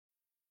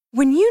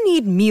When you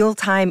need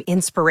mealtime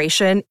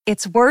inspiration,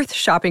 it's worth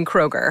shopping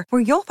Kroger,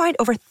 where you'll find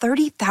over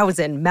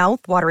 30,000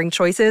 mouth-watering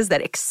choices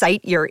that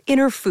excite your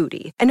inner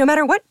foodie. And no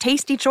matter what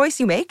tasty choice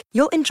you make,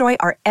 you'll enjoy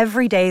our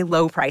everyday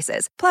low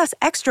prices, plus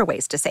extra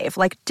ways to save,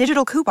 like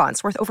digital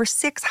coupons worth over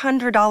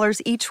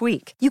 $600 each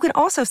week. You can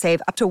also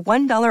save up to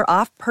 $1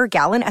 off per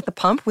gallon at the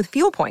pump with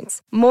fuel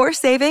points. More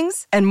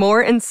savings and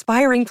more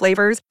inspiring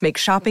flavors make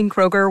shopping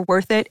Kroger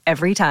worth it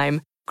every time.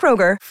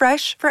 Kroger,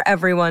 fresh for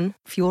everyone.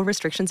 Fuel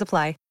restrictions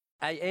apply.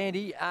 Hey,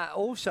 Andy,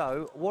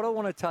 also, what I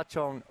want to touch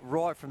on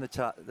right from the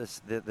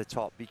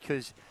top,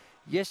 because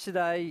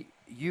yesterday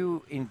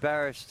you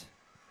embarrassed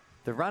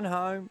the Run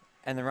Home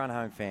and the Run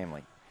Home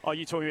family. Oh,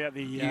 you're talking about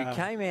the... You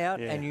came out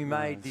and you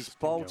made this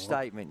bold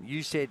statement.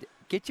 You said,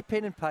 get your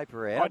pen and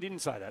paper out. I didn't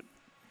say that.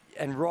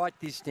 And write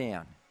this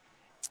down.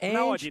 And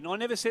no, I didn't. I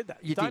never said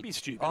that. Don't be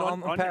stupid.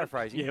 I'm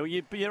paraphrasing. Yeah,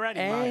 you're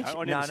adding Mayo.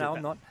 I never said that.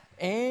 I'm not.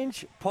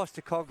 Ange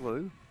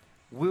Postecoglou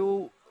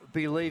will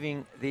be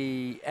leaving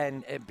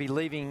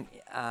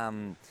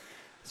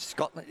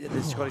Scotland,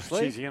 the Scottish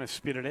League. Geez, you're going to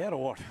spit it out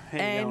or what?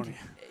 And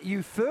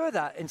you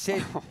further and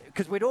said,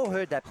 because we'd all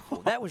heard that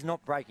before, that was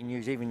not breaking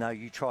news, even though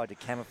you tried to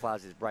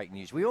camouflage it as breaking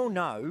news. We all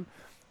know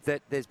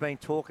that there's been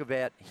talk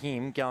about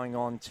him going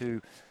on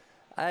to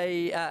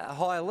a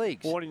higher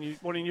leagues. Why didn't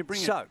you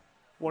bring it? So,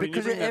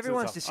 because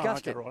everyone's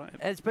discussed it. Right.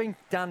 It's been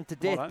done to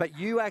death, but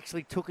you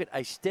actually took it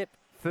a step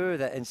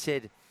further and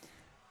said,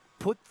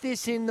 put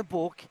this in the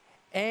book.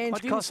 And I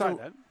didn't say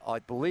that. I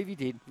believe you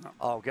did. No.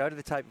 I'll go to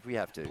the tape if we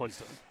have to. Please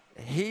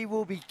don't. He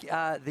will be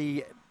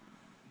the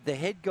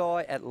head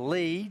guy at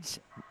Leeds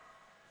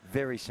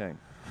very soon.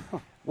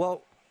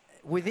 Well,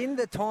 within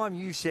the time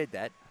you said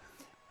that,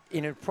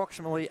 in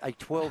approximately a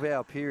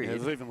 12-hour period. Yeah,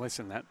 there's even less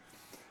than that.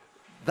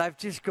 They've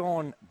just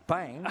gone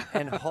bang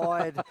and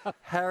hired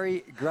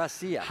Harry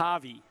Gracia.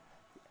 Harvey.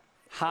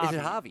 Is it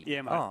Harvey?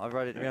 Yeah, mate. Oh, I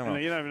wrote it down. No,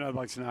 you don't even know the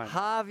bloke's name.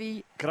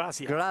 Harvey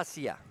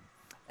Gracia.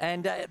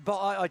 And but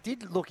I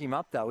did look him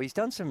up, though. He's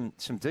done some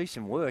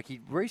decent work. He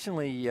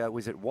recently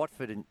was at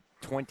Watford in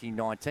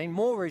 2019.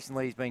 More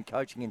recently, he's been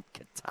coaching in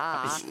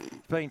Qatar. He's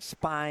been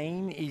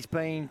Spain. He's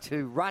been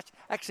to Russia.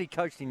 Actually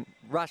coached in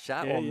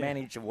Russia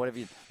managed or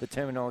whatever the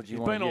terminology you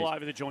want to use. He's been all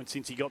over the joint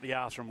since he got the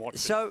arse from Watford.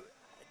 So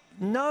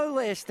no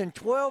less than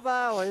 12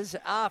 hours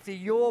after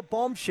your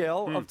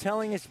bombshell of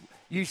telling us,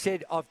 you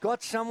said, I've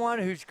got someone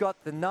who's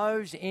got the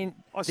nose in.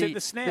 I said the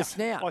snout. The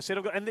snout. I said,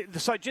 I've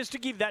got, so just to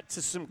give that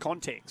to some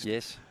context.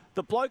 Yes.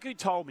 The bloke who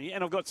told me,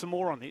 and I've got some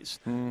more on this,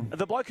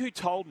 the bloke who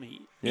told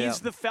me is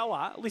the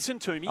fella, listen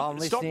to me,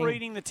 stop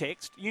reading the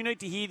text. You need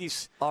to hear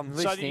this so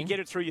that you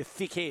get it through your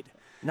thick head.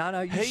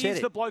 No, you said it.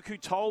 He's the bloke who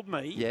told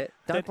me. Yeah,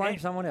 don't blame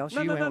someone else.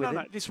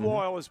 No. This is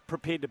why I was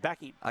prepared to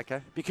back him. Okay.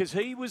 Because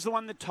he was the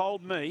one that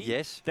told me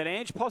that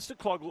Ange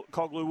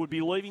Postecoglou would be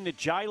leaving the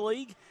J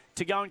League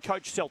to go and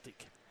coach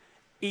Celtic.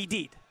 He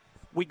did.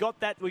 We got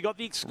that. We got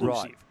the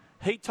exclusive. Right.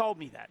 He told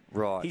me that.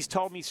 Right. He's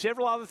told me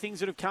several other things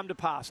that have come to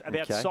pass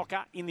about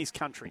soccer in this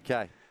country.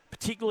 Okay.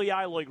 Particularly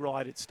A-League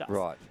related stuff.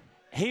 Right.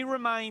 He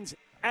remains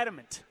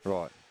adamant.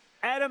 Right.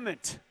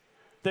 Adamant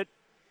that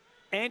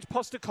Ange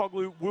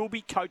Postecoglou will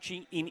be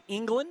coaching in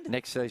England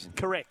next season.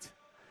 Correct.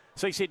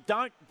 So he said,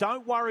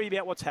 don't worry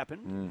about what's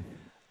happened.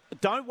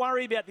 Don't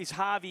worry about this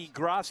Harvey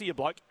Gracia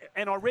bloke.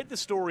 And I read the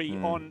story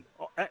on.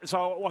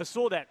 So I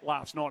saw that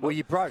last night. Well,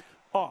 you broke.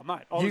 Oh,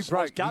 mate. I was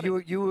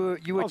gutted. You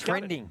were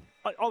trending.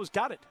 I was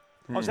gutted.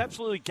 I was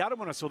absolutely gutted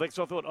when I saw that because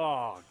I thought,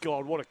 oh,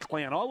 God, what a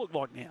clown I look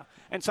like now.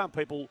 And some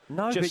people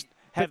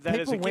have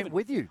that as a given. People went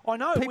with you. I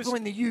know. People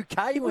in the UK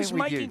went with you. It was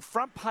making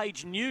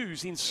front-page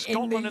news in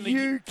Scotland and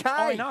the UK.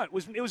 I know.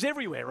 It was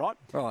everywhere, right?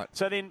 Right.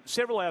 So then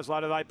several hours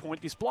later, they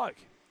point this bloke.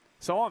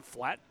 So I'm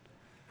flat.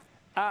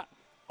 I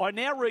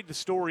now read the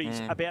stories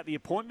about the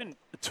appointment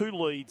to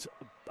Leeds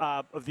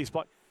of this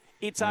bloke.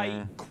 It's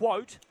a,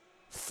 quote,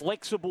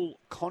 flexible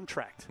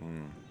contract.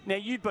 Now,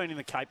 you've been in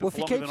the Cape for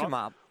longer than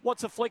I have.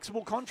 What's a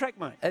flexible contract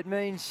mean? It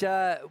means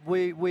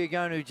we're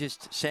going to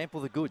just sample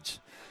the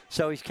goods.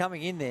 So he's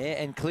coming in there,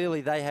 and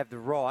clearly they have the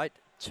right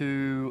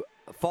to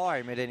fire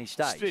him at any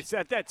stage.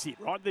 That's it,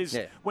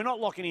 right? We're not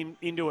locking him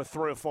into a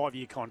 3 or 5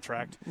 year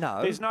contract.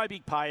 No. There's no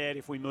big payout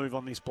if we move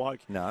on this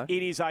bloke. No.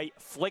 It is a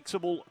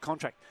flexible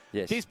contract.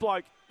 Yes. This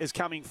bloke is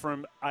coming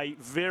from a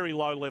very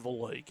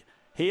low-level league.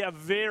 A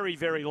very,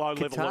 very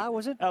low-level league. Qatar,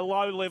 was it? A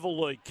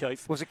low-level league,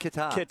 Keith. Was it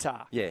Qatar?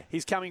 Qatar. Yeah.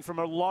 He's coming from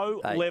a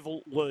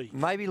low-level league.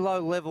 Maybe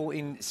low-level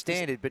in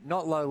standard, but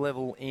not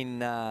low-level in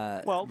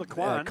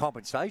the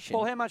compensation.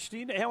 Well, how much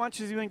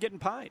has he been getting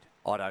paid?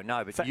 I don't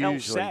know, but for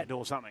usually... El Sad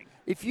or something.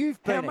 If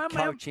you've been a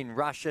coach in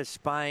Russia,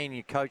 Spain,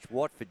 you coach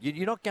Watford,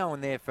 you're not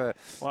going there for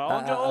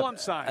all I'm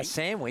saying, a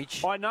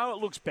sandwich. I know it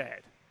looks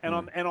bad, and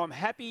I'm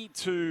happy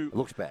to... It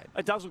looks bad.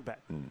 It does look bad.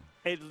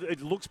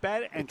 It looks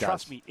bad, and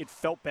trust me, it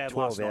felt bad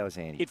 12 last night. 12 hours,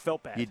 Andy. It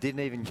felt bad. You didn't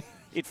even...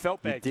 It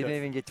felt bad, You didn't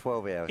even get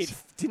 12 hours. It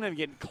didn't even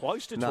get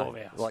close to 12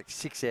 hours. Like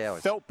 6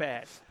 hours. Felt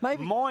bad.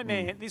 Maybe. My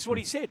man, this is what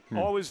he said.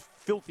 I was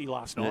filthy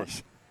last night.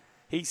 Yes.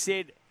 He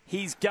said,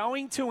 he's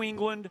going to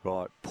England.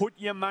 Right. Put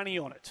your money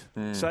on it.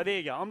 So there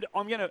you go.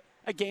 I'm going to,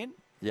 again,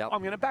 Yep. I'm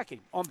going to back him.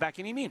 I'm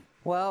backing him in.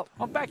 Well,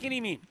 I'm backing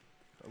him in.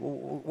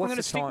 what's I'm going the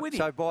to stick time? with him.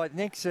 So by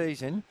next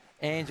season,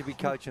 Ange will be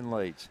coaching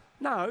Leeds.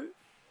 No.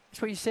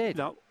 That's what you said.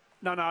 No.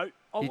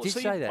 You did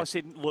say that. I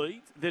said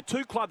Leeds. The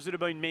two clubs that have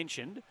been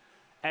mentioned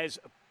as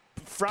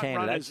front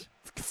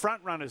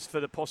runners for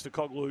the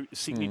Postecoglou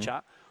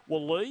signature were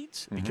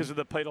Leeds because of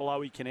the Peter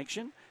Lowy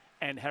connection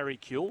and Harry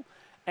Kewell,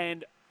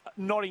 and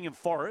Nottingham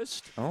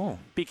Forest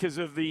because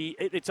of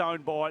it's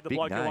owned by the Big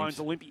bloke names.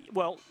 who owns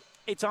Well,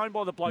 it's owned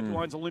by the bloke who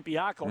owns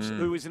Olympiacos,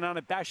 who is an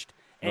unabashed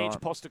Ange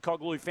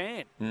Postecoglou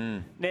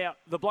fan. Now,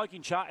 the bloke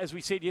in charge, as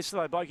we said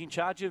yesterday, the bloke in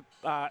charge of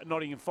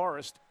Nottingham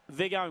Forest,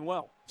 they're going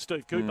well,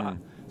 Steve Cooper.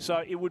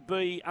 So it would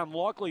be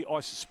unlikely, I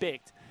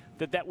suspect,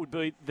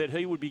 that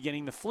he would be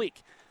getting the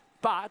flick.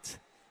 But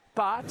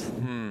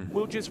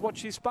we'll just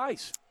watch this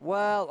space.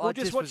 Well, we'll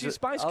just watch this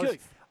space,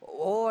 Keith.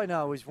 All I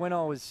know is when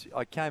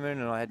I came in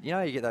and I had,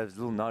 you get those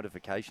little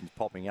notifications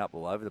popping up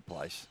all over the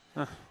place.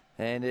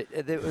 And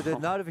the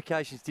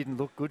notifications didn't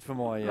look good for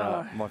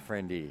my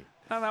friend here.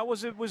 No,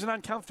 it was an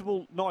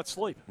uncomfortable night's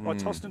sleep. I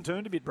tossed and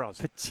turned a bit, bros.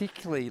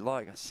 Particularly,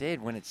 like I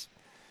said, when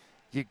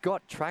you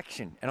got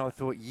traction, and I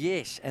thought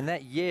yes, and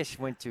that yes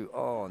went to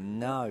oh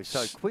no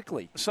so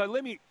quickly. So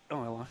let me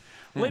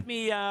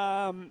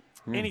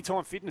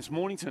Anytime Fitness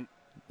Mornington.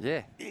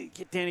 Yeah,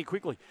 get down here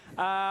quickly.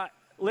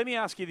 Let me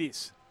ask you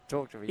this: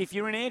 talk to me. If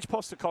you're in Ange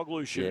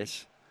Postecoglou's shoes,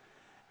 yes,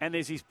 and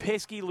there's this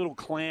pesky little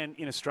clown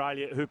in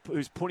Australia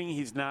who's putting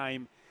his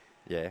name.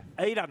 Yeah.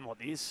 He doesn't want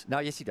this. No,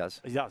 yes, he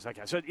does. He does,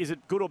 okay. So is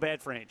it good or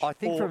bad for Ange? I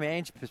think from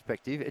Ange's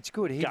perspective, it's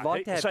good. He'd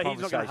like to have So conversation.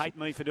 he's not going to hate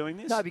me for doing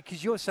this? No,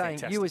 because you're saying,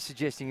 Fantastic. you were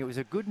suggesting it was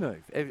a good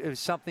move. It was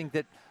something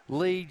that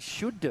Leeds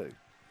should do.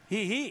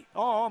 Here.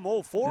 Oh, I'm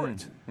all for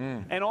it.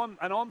 And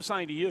I'm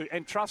saying to you,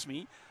 and trust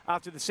me,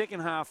 after the second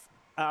half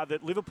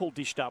that Liverpool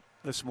dished up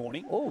this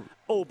morning,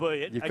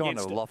 albeit you've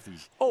against gone to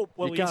lofties. Oh,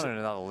 well, you've gone to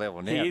another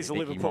level now. He is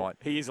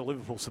a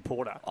Liverpool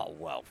supporter. Oh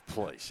well,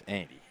 please,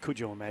 Andy. Could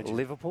you imagine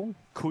Liverpool?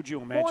 Could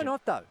you imagine? Why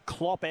not though?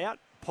 Klopp out,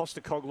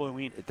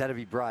 Postecoglou in. That'd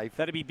be brave.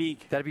 That'd be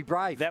big. That'd be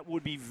brave. That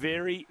would be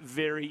very,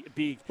 very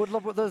big.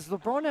 Does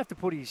LeBron have to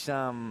put his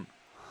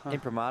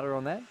imprimatur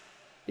on that?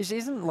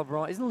 Isn't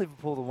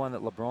Liverpool the one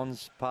that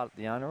LeBron's part of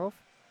the owner of?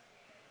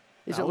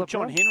 Is it LeBron?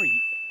 John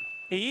Henry.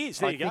 He is.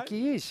 There you go. I think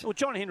he is. Well,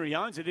 John Henry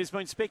owns it. There's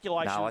been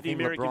speculation No, I with the think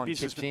American LeBron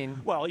businessman. chips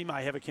in. Well, he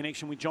may have a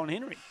connection with John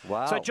Henry.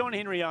 Wow. So John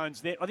Henry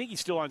owns that. I think he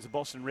still owns the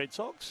Boston Red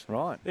Sox.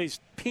 Right.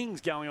 There's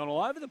pings going on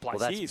all over the place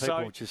Well, that's here.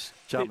 people just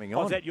jumping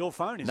on. Is that your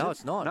phone? No,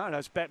 it's not. No,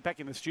 it's back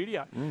in the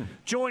studio.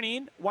 Join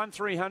in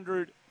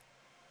 1300.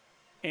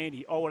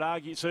 Andy, I would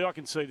argue. So I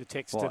can see the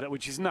text to that,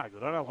 which is no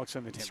good. I don't like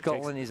seeing the text.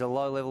 Scotland is a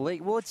low-level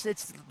league. Well,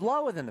 it's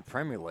lower than the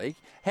Premier League.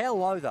 How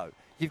low though?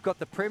 You've got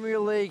the Premier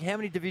League. How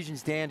many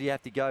divisions down do you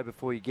have to go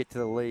before you get to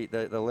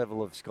the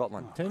level of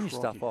Scotland? Turn your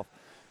stuff off,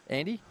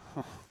 Andy.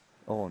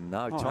 Oh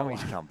no,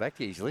 Tommy's come back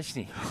to you. He's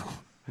listening.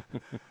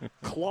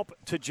 Klopp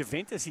to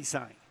Juventus, he's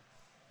saying.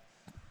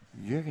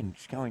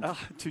 Jurgen's going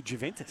to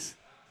Juventus.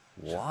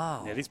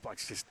 Wow. Now this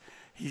bloke's just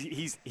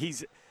he's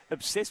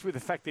obsessed with the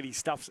fact that his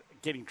stuff's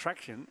getting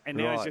traction, and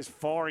now he's just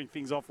firing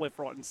things off left,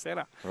 right, and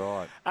centre.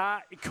 Right.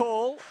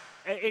 Call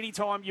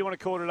anytime you want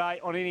to call today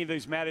on any of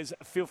these matters.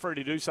 Feel free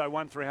to do so.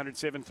 1300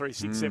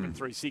 736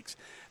 736.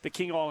 The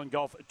King Island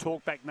Golf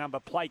talkback number.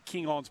 Play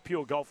King Island's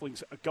Pure Golf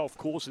Links golf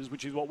courses,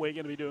 which is what we're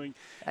going to be doing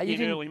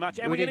in early March,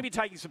 and we're going to be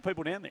taking some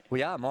people down there.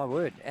 We are, my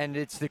word, and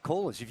it's the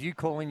callers. If you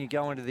call in, you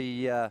go into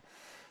the.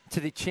 To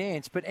the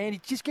chance. But,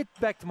 Andy, just get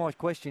back to my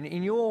question.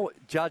 In your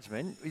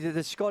judgment,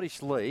 the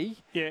Scottish League,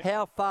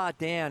 how far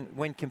down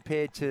when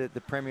compared to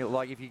the Premier League?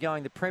 Like, if you're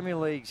going, the Premier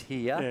League's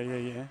here.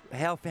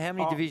 How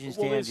many divisions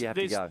down do you have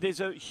to go?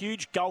 There's a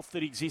huge gulf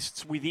that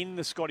exists within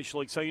the Scottish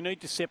League, so you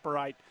need to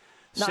separate.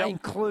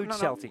 Include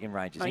Celtic and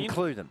Rangers.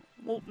 Include them.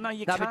 Well, no,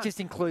 you can't. No, but just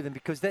include them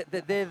because they're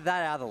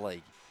that other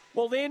league.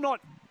 Well, they're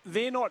not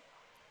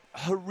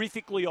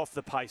horrifically off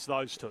the pace,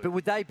 those two. But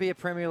would they be a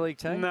Premier League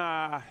team?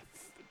 Nah.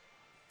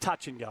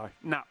 Touch and go.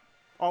 No,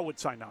 I would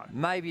say no.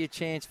 Maybe a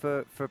chance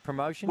for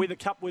promotion? With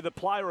a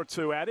player or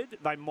two added,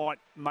 they might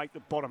make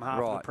the bottom half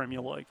of the Premier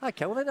League.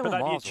 Okay, well, they're not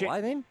miles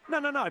away then. No,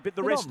 but the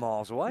they're rest... not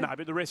miles away. No,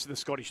 but the rest of the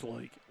Scottish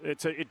League,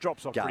 it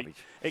drops off garbage.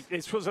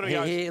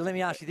 Here, let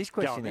me ask you this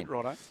question then.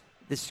 Righto.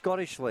 The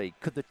Scottish League,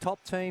 could the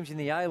top teams in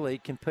the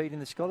A-League compete in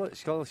the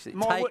Scottish League?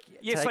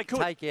 Yes, they could.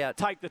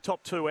 Take the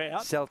top two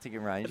out. Celtic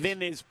and Rangers. Then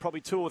there's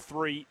probably two or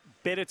three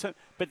better teams.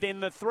 But then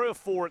the three or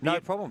four... No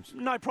problems.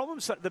 No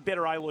problems. The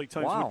better A-League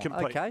teams would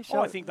compete. Okay,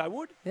 so I think they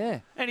would. Yeah.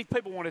 And if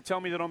people want to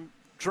tell me that I'm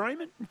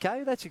dreaming...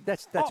 Okay, that's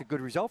a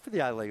good result for the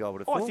A-League, I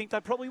would have thought. I think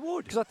they probably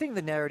would. Because I think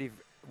the narrative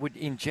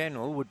in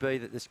general would be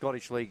that the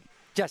Scottish League...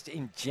 Just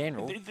in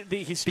general,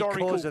 the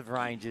historical... Because of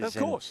Rangers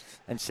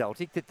and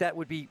Celtic, that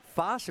would be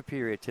far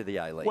superior to the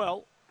A-League.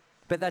 Well...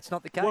 But that's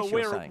not the case,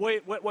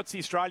 what's the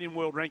Australian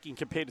world ranking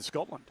compared to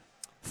Scotland?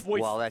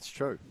 Well, that's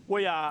true.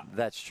 We are...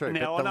 That's true.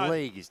 Now, but the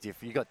league is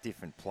different. You've got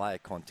different player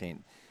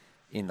content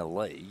in the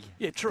league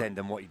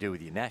than what you do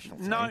with your national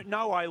team.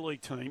 No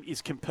A-League team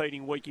is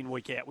competing week in,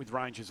 week out with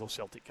Rangers or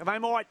Celtic. They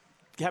might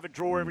have a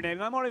draw every now and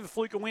then. They might have a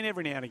fluke and win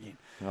every now and again.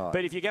 Right.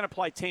 But if you're going to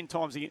play 10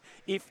 times again,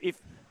 if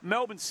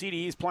Melbourne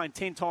City is playing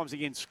 10 times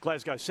against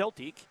Glasgow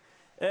Celtic,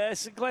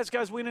 so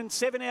Glasgow's winning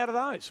 7 out of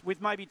those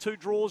with maybe 2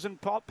 draws and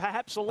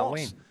perhaps a loss.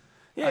 win.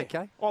 Yeah,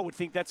 Okay. I would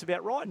think that's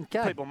about right.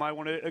 Okay. People may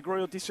want to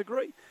agree or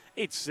disagree.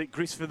 It's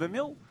grist for the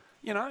mill.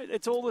 You know,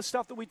 it's all the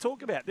stuff that we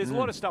talk about. There's a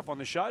lot of stuff on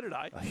the show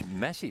today.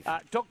 Massive.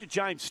 Dr.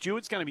 James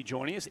Stewart's going to be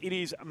joining us. It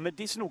is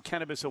Medicinal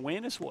Cannabis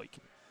Awareness Week.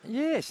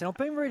 Yes, and I've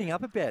been reading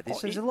up about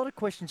this. There's a lot of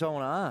questions I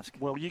want to ask.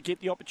 Well, you get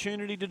the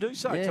opportunity to do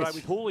so Yes. today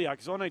with Julio,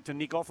 because I need to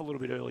nick off a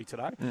little bit early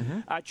today.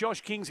 Josh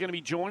King's going to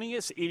be joining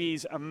us. It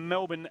is a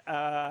Melbourne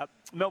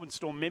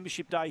Storm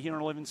membership day here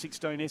on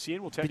 11:16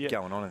 SEN. We'll tell you.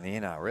 Going on in the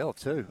NRL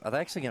too. Are they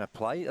actually going to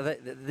play?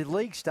 The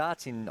league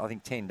starts in, I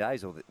think, 10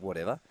 days or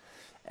whatever.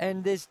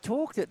 And there's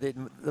talk that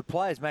the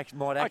players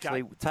might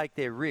actually take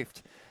their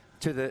rift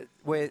to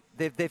where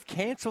they've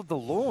cancelled the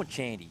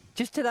launch, Andy.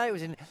 Just today it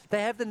was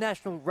they have the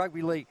National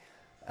Rugby League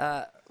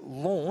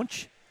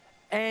launch,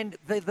 and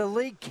the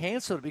league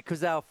cancelled it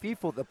because they were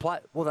fearful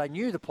they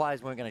knew the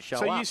players weren't going to show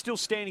up. So you're still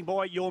standing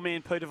by your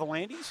man Peter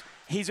V'landys?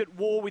 He's at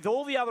war with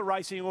all the other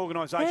racing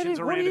organisations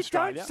around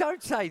Australia.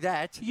 Don't say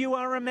that. You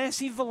are a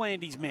massive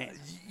V'landys man.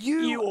 You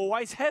You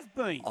always have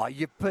been. Oh,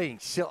 you're being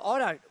silly. I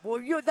don't.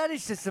 Well, that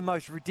is just the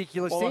most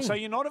ridiculous thing. So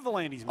you're not a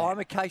V'landys man. I'm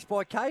a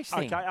case-by-case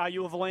thing. Okay, are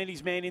you a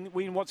V'landys man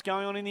in what's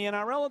going on in the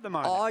NRL at the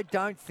moment? I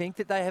don't think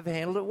that they have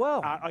handled it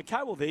well.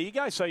 Okay, well, there you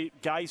go. So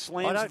Gay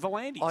slams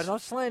V'landys. I'm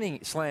not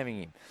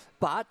slamming him.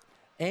 But,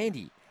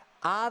 Andy,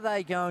 are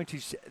they going to...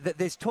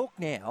 There's talk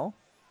now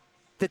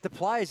that the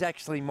players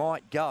actually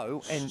might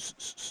go and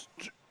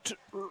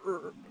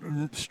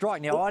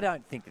strike. Now, I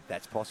don't think that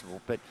that's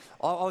possible, but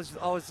I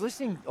was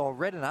listening, or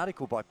read an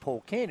article by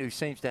Paul Kent, who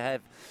seems to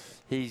have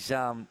his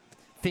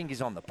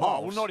fingers on the pulse.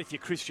 Oh, well, not if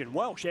you're Christian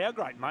Welsh, our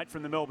great mate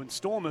from the Melbourne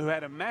Storm, who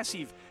had a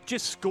massive...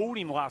 Just schooled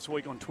him last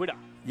week on Twitter.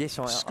 Yes,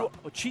 I...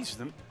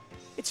 jeez,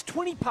 it's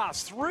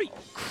 3:20. Oh,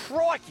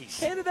 crikey.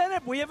 How did that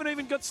happen? We haven't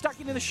even got stuck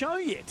into the show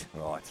yet.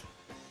 Right.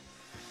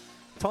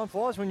 Time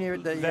flies when you're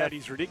at the that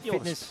is ridiculous.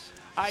 fitness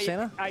Hey,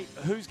 centre. hey,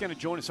 who's going to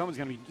join us? Someone's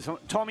going to be...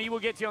 Tommy, we'll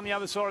get to you on the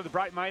other side of the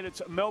break, mate.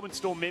 It's Melbourne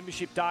Storm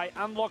Membership Day.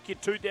 Unlock your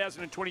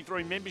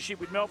 2023 membership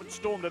with Melbourne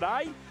Storm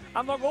today.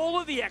 Unlock all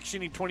of the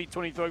action in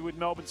 2023 with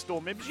Melbourne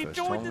Storm membership. First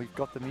time we've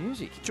got the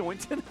music. Join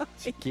today.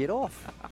 Get off.